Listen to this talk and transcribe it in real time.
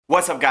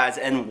What's up, guys,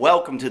 and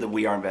welcome to the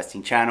We Are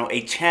Investing channel,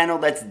 a channel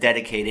that's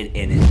dedicated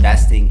in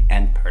investing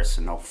and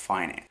personal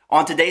finance.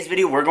 On today's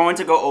video, we're going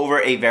to go over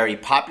a very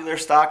popular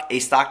stock, a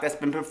stock that's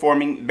been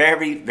performing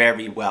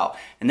very well.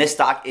 And this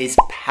stock is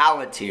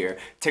Palantir,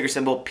 ticker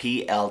symbol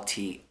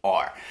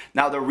PLTR.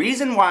 Now, the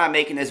reason why I'm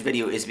making this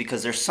video is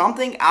because there's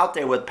something out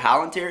there with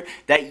Palantir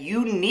that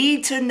you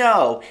need to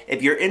know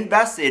if you're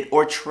invested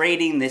or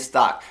trading this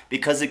stock,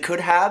 because it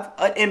could have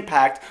an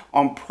impact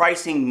on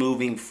pricing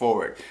moving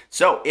forward.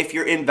 So if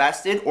you're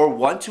invested or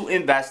want to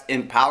invest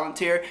in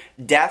Palantir,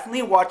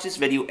 definitely watch this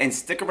video and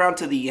stick around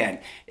to the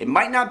end. It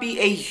might not be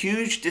a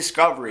huge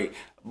discovery,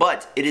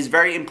 but it is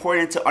very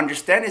important to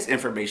understand this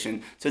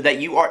information so that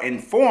you are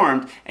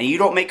informed and you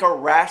don't make a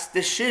rash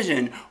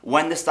decision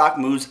when the stock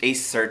moves a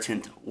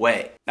certain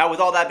way. Now,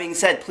 with all that being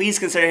said, please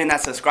consider hitting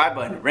that subscribe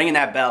button, ringing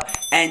that bell,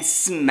 and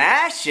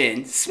smash that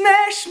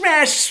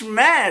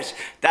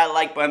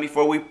like button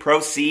before we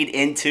proceed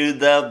into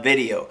the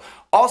video.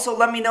 Also,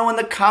 let me know in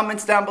the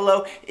comments down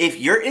below if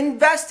you're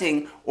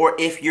investing or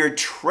if you're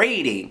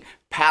trading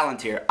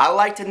Palantir. I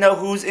like to know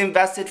who's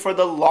invested for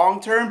the long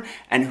term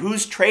and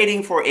who's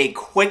trading for a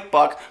quick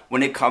buck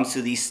when it comes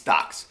to these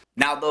stocks.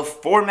 Now, the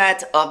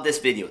format of this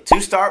video. To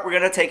start, we're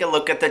going to take a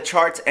look at the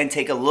charts and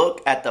take a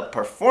look at the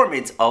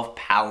performance of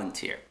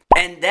Palantir.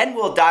 And then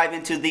we'll dive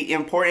into the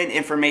important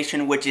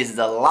information, which is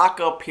the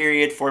lockup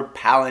period for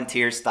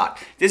Palantir stock.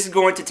 This is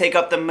going to take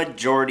up the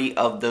majority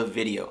of the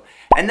video.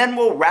 And then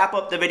we'll wrap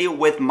up the video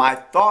with my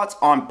thoughts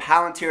on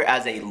Palantir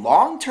as a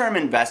long-term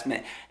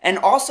investment and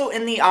also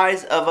in the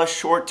eyes of a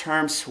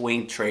short-term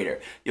swing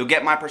trader. You'll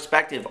get my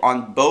perspective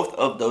on both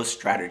of those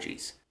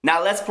strategies.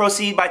 Now let's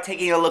proceed by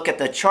taking a look at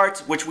the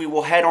charts, which we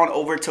will head on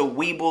over to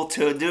Webull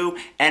to do.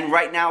 And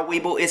right now,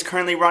 Webull is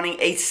currently running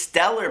a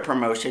stellar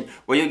promotion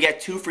where you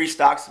get 2 free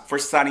stocks for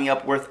signing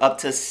up worth up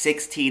to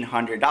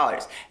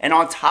 $1,600. And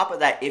on top of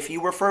that, if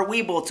you refer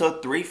Webull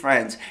to 3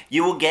 friends,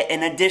 you will get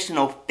an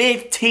additional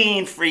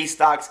 15 free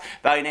stocks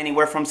valued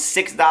anywhere from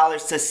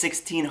 $6 to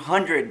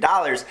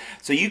 $1,600.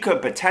 So you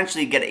could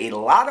potentially get a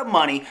lot of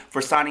money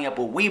for signing up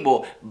with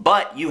Webull,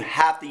 but you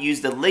have to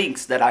use the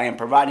links that I am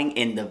providing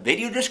in the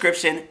video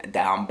description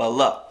down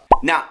below.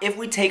 Now, if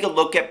we take a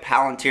look at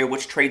Palantir,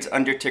 which trades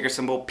under ticker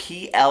symbol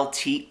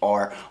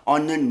PLTR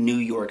on the New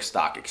York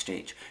Stock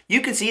Exchange,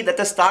 you can see that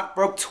the stock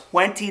broke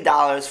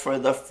 $20 for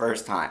the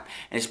first time,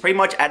 and it's pretty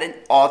much at an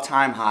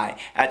all-time high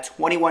at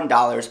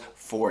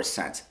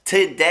 $21.04.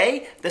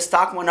 Today, the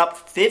stock went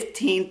up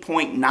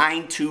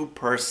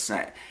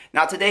 15.92%.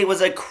 Now, today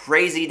was a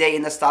crazy day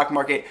in the stock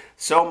market.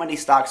 So many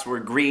stocks were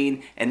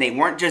green, and they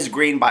weren't just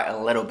green by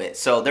a little bit.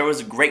 So there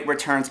was great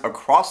returns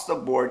across the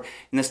board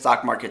in the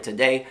stock market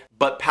today.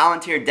 But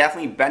Palantir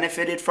definitely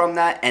benefited from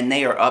that, and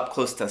they are up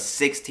close to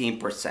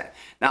 16%.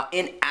 Now,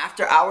 in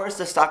after hours,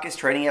 the stock is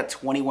trading at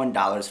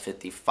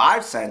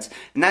 $21.55,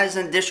 and that is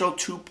an additional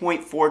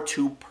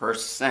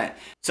 2.42%.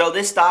 So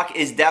this stock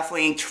is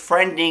definitely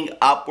trending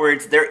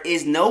upwards. There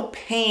is no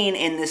pain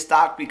in this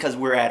stock because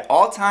we're at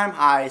all-time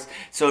highs,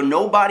 so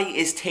nobody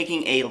is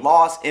taking a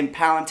loss in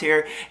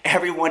Palantir.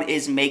 Everyone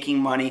is making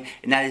money,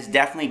 and that is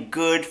definitely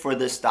good for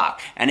the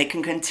stock, and it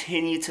can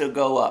continue to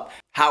go up.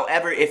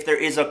 However, if there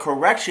is a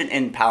correction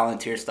in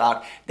Palantir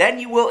stock, then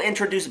you will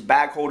introduce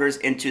bag holders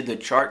into the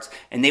charts,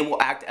 and they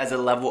will act as a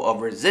level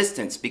of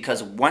resistance,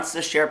 because once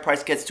the share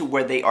price gets to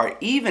where they are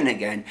even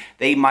again,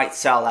 they might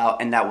sell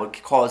out, and that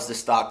would cause the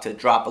stock to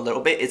drop a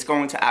little bit. It's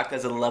going to act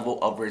as a level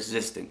of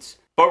resistance.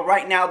 But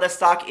right now, the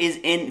stock is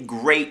in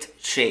great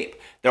shape.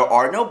 There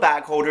are no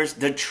bag holders.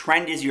 The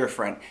trend is your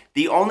friend.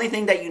 The only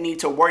thing that you need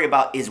to worry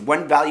about is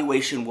when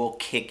valuation will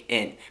kick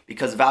in,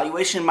 because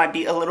valuation might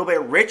be a little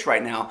bit rich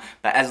right now,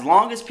 but as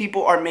long as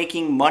people are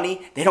making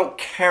money, they don't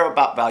care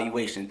about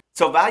valuation.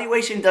 So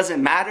valuation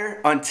doesn't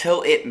matter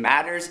until it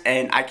matters,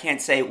 and I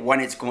can't say when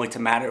it's going to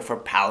matter for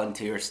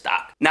Palantir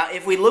stock. Now,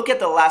 if we look at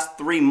the last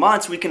 3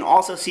 months, we can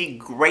also see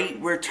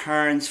great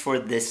returns for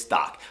this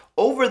stock.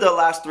 Over the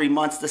last 3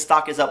 months, the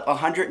stock is up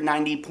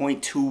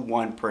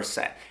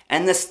 190.21%.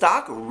 And the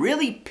stock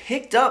really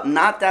picked up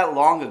not that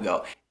long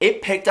ago.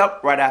 It picked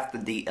up right after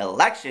the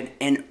election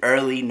in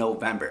early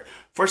November.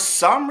 For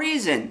some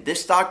reason,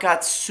 this stock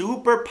got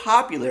super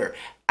popular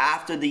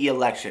after the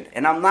election,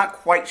 and I'm not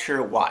quite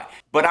sure why,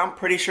 but I'm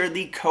pretty sure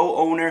the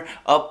co-owner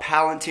of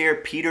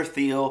Palantir, Peter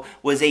Thiel,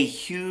 was a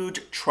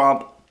huge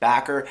Trump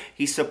backer.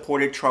 He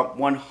supported Trump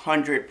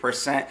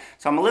 100%.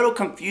 So I'm a little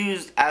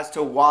confused as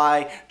to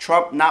why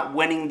Trump not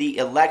winning the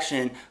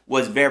election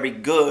was very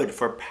good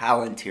for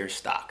Palantir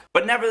stock.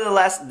 But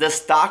nevertheless, the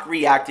stock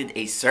reacted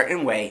a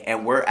certain way,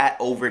 and we're at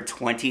over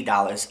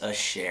 $20 a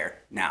share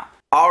now.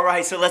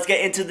 Alright, so let's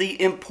get into the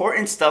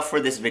important stuff for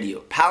this video,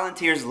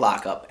 Palantir's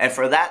lockup. And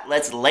for that,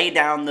 let's lay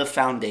down the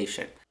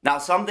foundation. Now,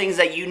 some things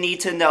that you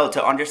need to know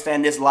to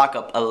understand this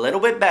lockup a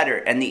little bit better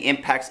and the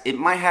impacts it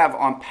might have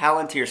on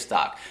Palantir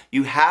stock.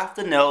 You have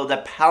to know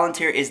that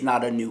Palantir is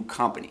not a new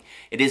company.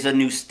 It is a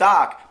new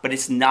stock, but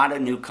it's not a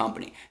new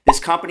company. This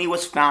company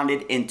was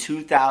founded in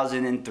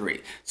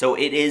 2003, so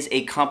it is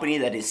a company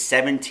that is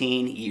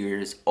 17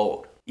 years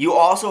old. You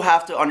also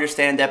have to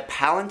understand that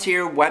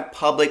Palantir went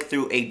public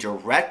through a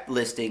direct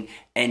listing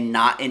and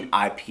not an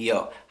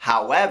IPO.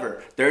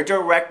 However, their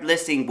direct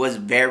listing was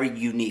very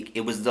unique.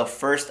 It was the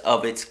first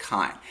of its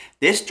kind.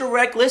 This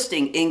direct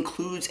listing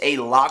includes a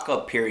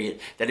lockup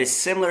period that is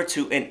similar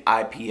to an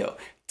IPO.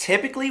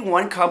 Typically,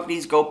 when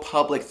companies go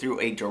public through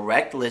a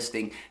direct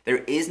listing,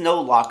 there is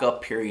no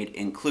lockup period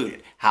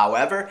included.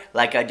 However,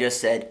 like I just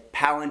said,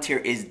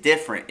 Palantir is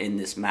different in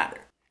this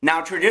matter.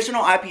 Now,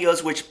 traditional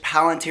IPOs, which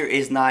Palantir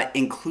is not,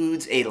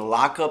 includes a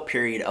lockup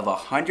period of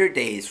 100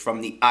 days from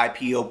the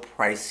IPO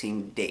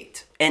pricing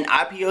date. And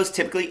IPOs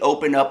typically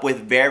open up with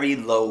very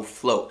low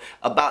float.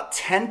 About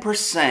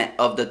 10%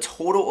 of the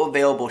total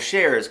available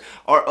shares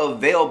are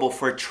available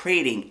for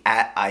trading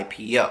at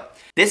IPO.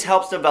 This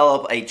helps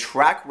develop a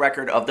track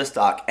record of the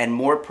stock and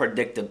more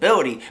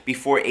predictability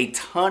before a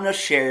ton of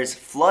shares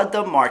flood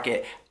the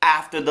market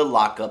after the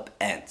lockup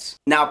ends.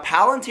 Now,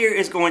 Palantir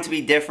is going to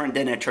be different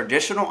than a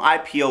traditional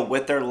IPO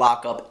with their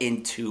lockup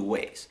in two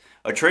ways.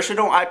 A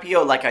traditional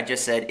IPO, like I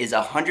just said, is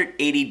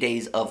 180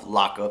 days of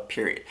lockup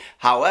period.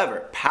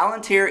 However,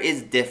 Palantir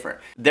is different.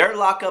 Their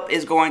lockup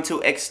is going to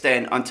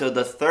extend until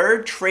the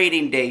third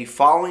trading day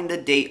following the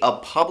date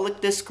of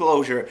public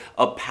disclosure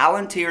of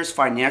Palantir's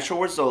financial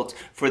results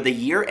for the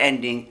year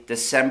ending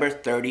December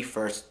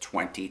 31st,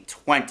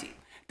 2020.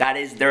 That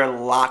is their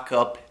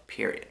lockup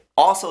period.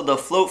 Also, the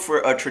float for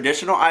a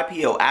traditional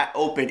IPO at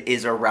open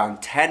is around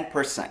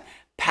 10%.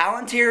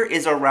 Palantir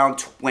is around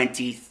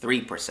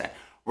 23%.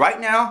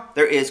 Right now,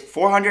 there is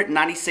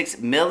 496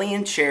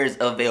 million shares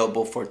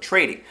available for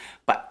trading.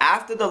 But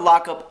after the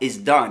lockup is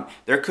done,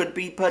 there could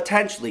be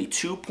potentially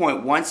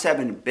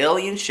 2.17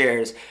 billion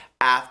shares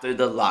after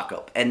the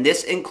lockup, and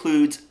this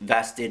includes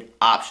vested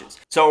options.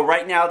 So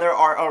right now, there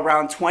are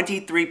around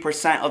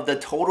 23% of the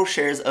total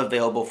shares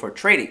available for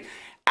trading.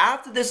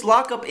 After this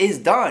lockup is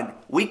done,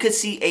 we could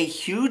see a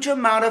huge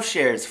amount of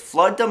shares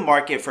flood the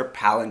market for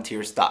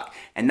Palantir stock,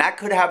 and that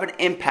could have an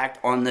impact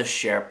on the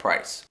share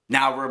price.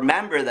 Now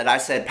remember that I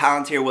said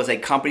Palantir was a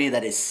company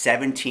that is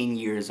 17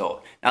 years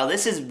old. Now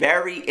this is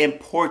very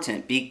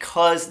important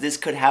because this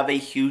could have a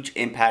huge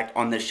impact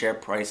on the share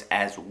price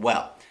as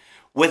well.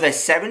 With a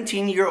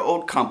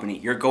 17-year-old company,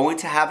 you're going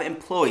to have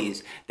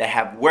employees that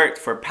have worked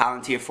for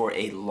Palantir for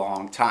a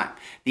long time.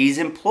 These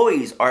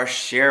employees are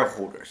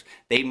shareholders.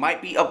 They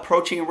might be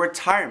approaching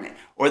retirement,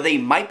 or they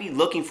might be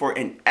looking for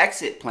an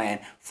exit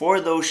plan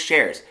for those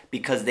shares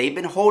because they've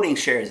been holding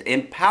shares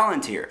in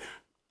Palantir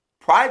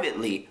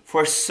privately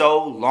for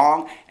so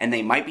long, and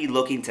they might be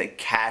looking to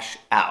cash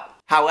out.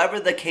 However,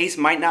 the case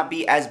might not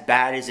be as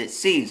bad as it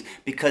seems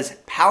because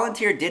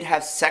Palantir did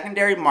have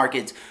secondary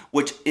markets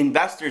which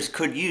investors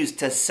could use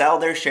to sell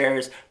their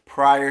shares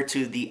prior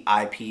to the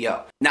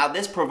IPO. Now,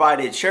 this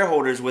provided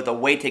shareholders with a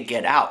way to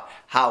get out.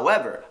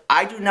 However,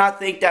 I do not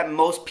think that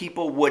most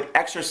people would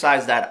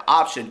exercise that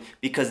option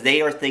because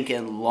they are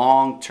thinking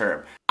long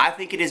term. I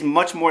think it is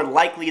much more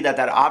likely that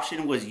that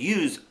option was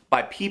used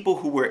by people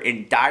who were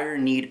in dire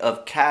need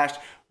of cash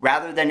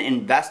rather than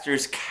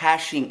investors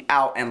cashing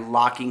out and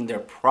locking their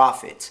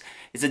profits.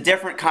 It's a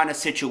different kind of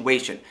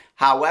situation.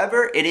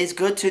 However, it is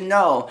good to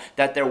know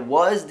that there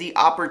was the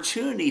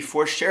opportunity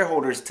for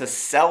shareholders to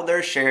sell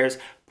their shares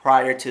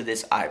prior to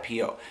this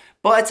IPO.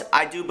 But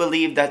I do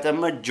believe that the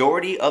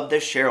majority of the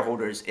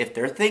shareholders, if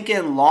they're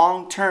thinking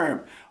long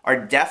term, are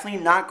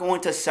definitely not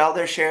going to sell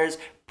their shares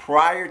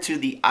prior to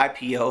the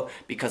IPO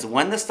because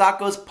when the stock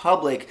goes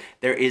public,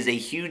 there is a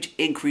huge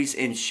increase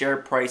in share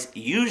price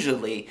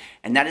usually,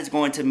 and that is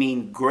going to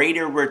mean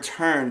greater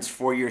returns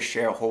for your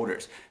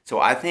shareholders. So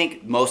I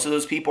think most of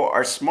those people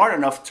are smart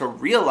enough to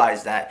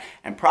realize that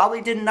and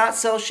probably did not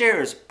sell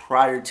shares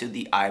prior to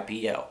the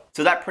IPO.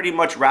 So that pretty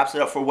much wraps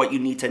it up for what you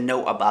need to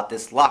know about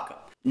this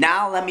lockup.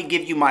 Now let me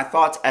give you my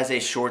thoughts as a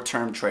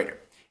short-term trader.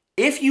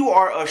 If you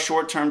are a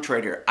short-term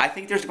trader, I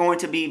think there's going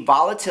to be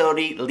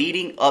volatility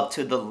leading up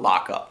to the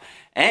lockup.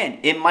 And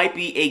it might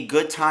be a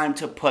good time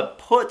to put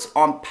puts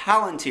on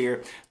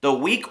Palantir the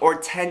week or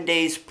 10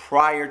 days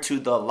prior to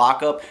the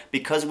lockup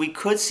because we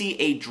could see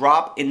a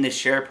drop in the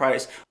share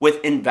price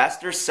with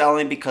investors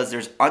selling because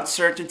there's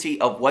uncertainty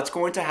of what's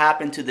going to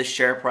happen to the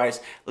share price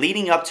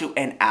leading up to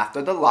and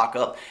after the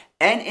lockup.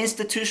 And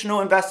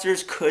institutional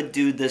investors could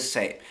do the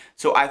same.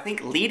 So I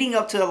think leading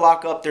up to the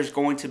lockup, there's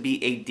going to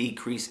be a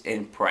decrease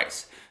in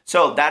price.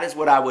 So that is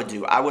what I would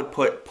do. I would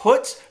put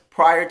puts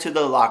prior to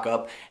the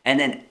lockup, and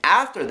then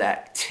after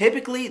that,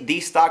 typically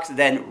these stocks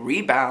then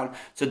rebound,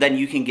 so then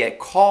you can get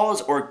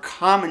calls or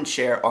common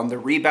share on the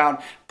rebound,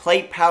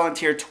 play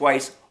Palantir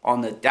twice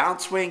on the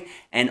downswing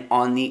and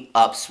on the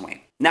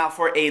upswing. Now,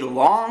 for a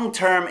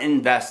long-term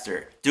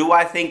investor, do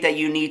I think that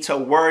you need to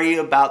worry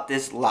about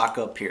this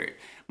lockup period?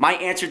 My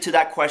answer to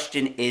that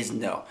question is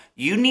no.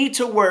 You need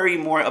to worry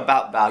more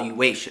about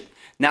valuation.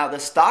 Now, the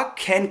stock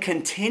can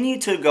continue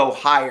to go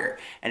higher,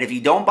 and if you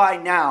don't buy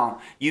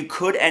now, you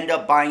could end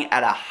up buying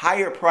at a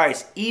higher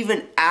price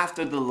even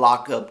after the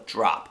lockup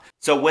drop.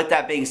 So with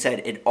that being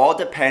said, it all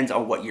depends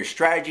on what your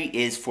strategy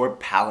is for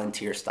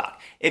Palantir stock.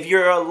 If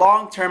you're a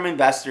long-term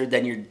investor,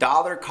 then you're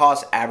dollar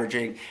cost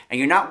averaging and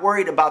you're not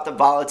worried about the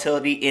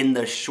volatility in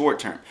the short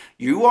term.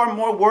 You are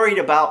more worried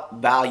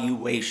about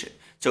valuation.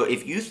 So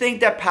if you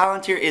think that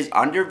Palantir is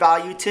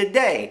undervalued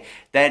today,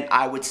 then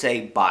I would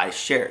say buy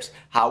shares.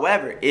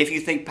 However, if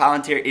you think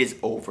Palantir is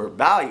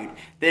overvalued,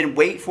 then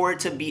wait for it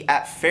to be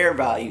at fair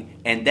value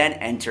and then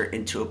enter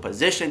into a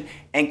position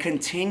and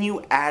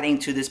continue adding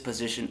to this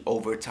position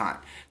over time.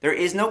 There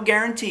is no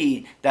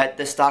guarantee that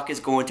the stock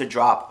is going to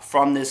drop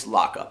from this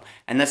lockup,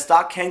 and the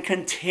stock can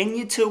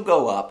continue to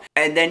go up,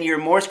 and then you're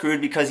more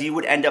screwed because you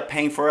would end up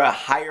paying for a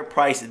higher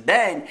price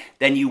then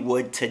than you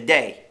would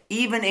today,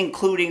 even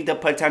including the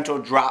potential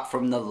drop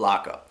from the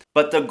lockup.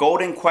 But the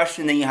golden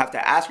question that you have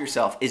to ask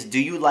yourself is, do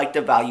you like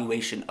the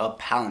valuation of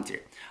Palantir?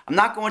 I'm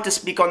not going to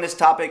speak on this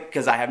topic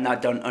because I have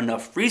not done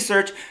enough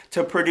research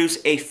to produce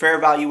a fair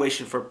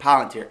valuation for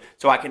Palantir,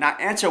 so I cannot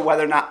answer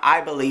whether or not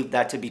I believe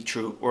that to be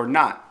true or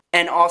not.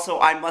 And also,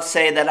 I must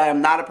say that I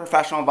am not a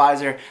professional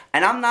advisor,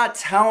 and I'm not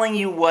telling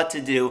you what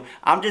to do.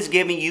 I'm just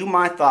giving you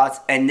my thoughts,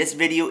 and this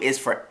video is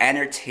for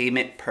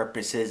entertainment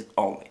purposes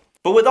only.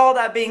 But with all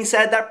that being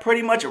said, that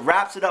pretty much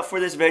wraps it up for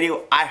this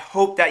video. I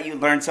hope that you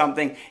learned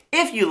something.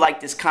 If you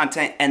like this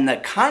content and the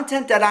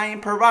content that I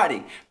am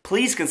providing,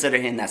 please consider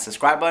hitting that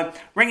subscribe button,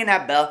 ringing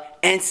that bell,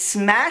 and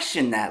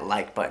smashing that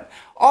like button.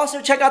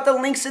 Also, check out the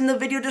links in the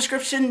video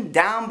description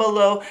down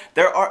below.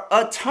 There are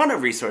a ton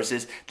of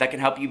resources that can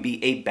help you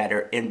be a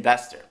better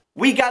investor.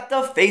 We got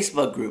the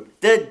Facebook group,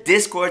 the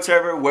Discord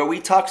server where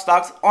we talk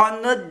stocks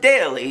on the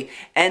daily,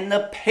 and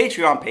the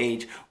Patreon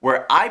page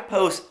where I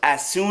post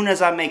as soon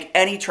as I make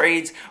any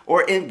trades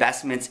or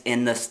investments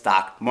in the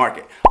stock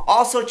market.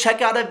 Also,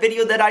 check out a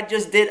video that I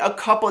just did a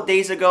couple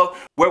days ago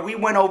where we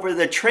went over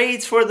the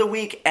trades for the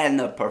week and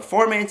the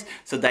performance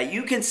so that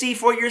you can see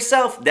for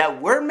yourself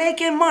that we're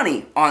making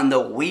money on the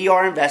We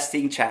Are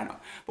Investing channel.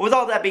 But with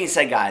all that being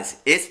said, guys,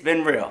 it's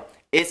been real.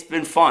 It's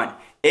been fun.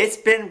 It's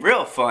been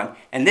real fun,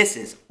 and this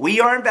is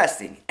We Are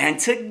Investing, and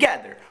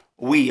together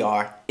we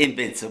are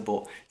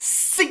invincible.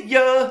 See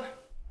ya!